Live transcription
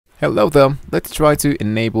Hello there, let's try to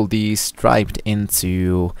enable the Stripe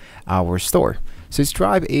into our store. So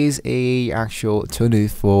Stripe is a actual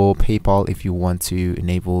alternative for PayPal if you want to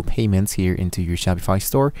enable payments here into your Shopify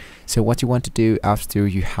store. So what you want to do after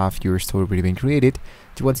you have your store already been created,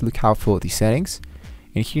 you want to look out for the settings.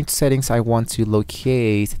 And here in settings, I want to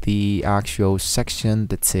locate the actual section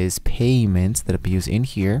that says payments that appears in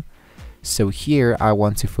here. So here I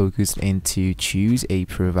want to focus into choose a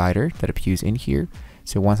provider that appears in here.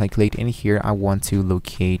 So once I click in here, I want to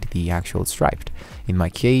locate the actual Stripe. In my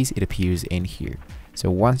case, it appears in here. So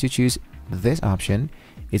once you choose this option,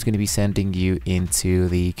 it's going to be sending you into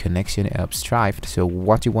the connection of Stripe. So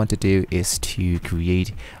what you want to do is to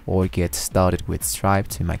create or get started with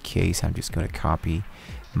Stripe. In my case, I'm just going to copy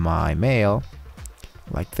my mail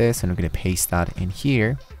like this, and I'm going to paste that in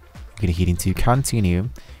here. I'm going to hit into continue.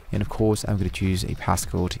 And of course, I'm going to choose a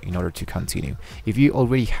passcode in order to continue. If you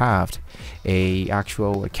already have a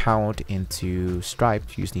actual account into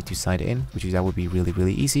Stripe, you just need to sign in, that would be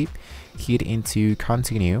really easy. Hit into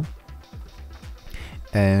continue.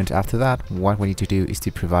 And after that, what we need to do is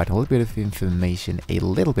to provide a little bit of information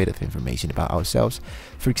about ourselves.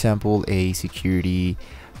 For example, a security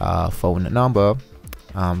phone number.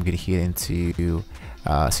 I'm going to hit into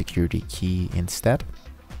security key instead.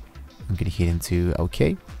 I'm going to hit into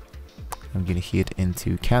OK. I'm going to hit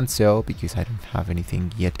into cancel because I don't have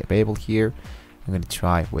anything yet available here. I'm going to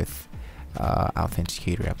try with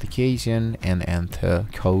authenticator application and enter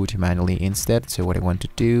code manually instead. So what I want to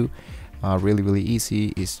do really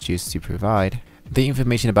easy is just to provide the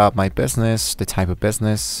information about my business, the type of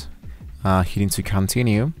business, hit into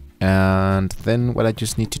continue. And then what I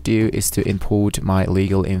just need to do is to import my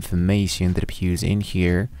legal information that appears in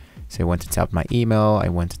here. So I want to tap my email, I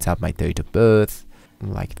want to tap my date of birth,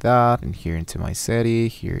 like that, and here into my city,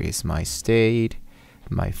 here is my state,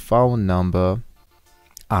 my phone number.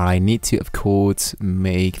 I need to of course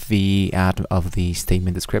make the add of the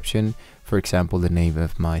statement description, for example the name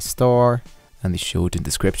of my store, and the shortened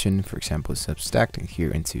description, for example Substack, and here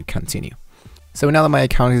into continue. So now that my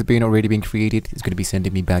account has already been created, it's going to be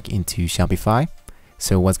sending me back into Shopify.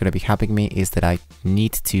 So what's going to be happening to me is that I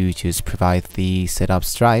need to just provide the setup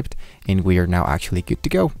Stripe, and we are now actually good to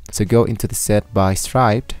go. So go into the set by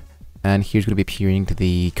Stripe, and here's going to be appearing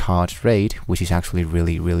the card rate, which is actually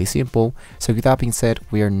really simple. So with that being said,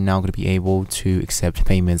 we are now going to be able to accept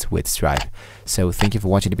payments with Stripe. So thank you for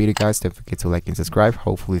watching the video, guys. Don't forget to like and subscribe.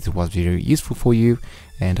 Hopefully this was very useful for you,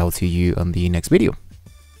 and I'll see you on the next video.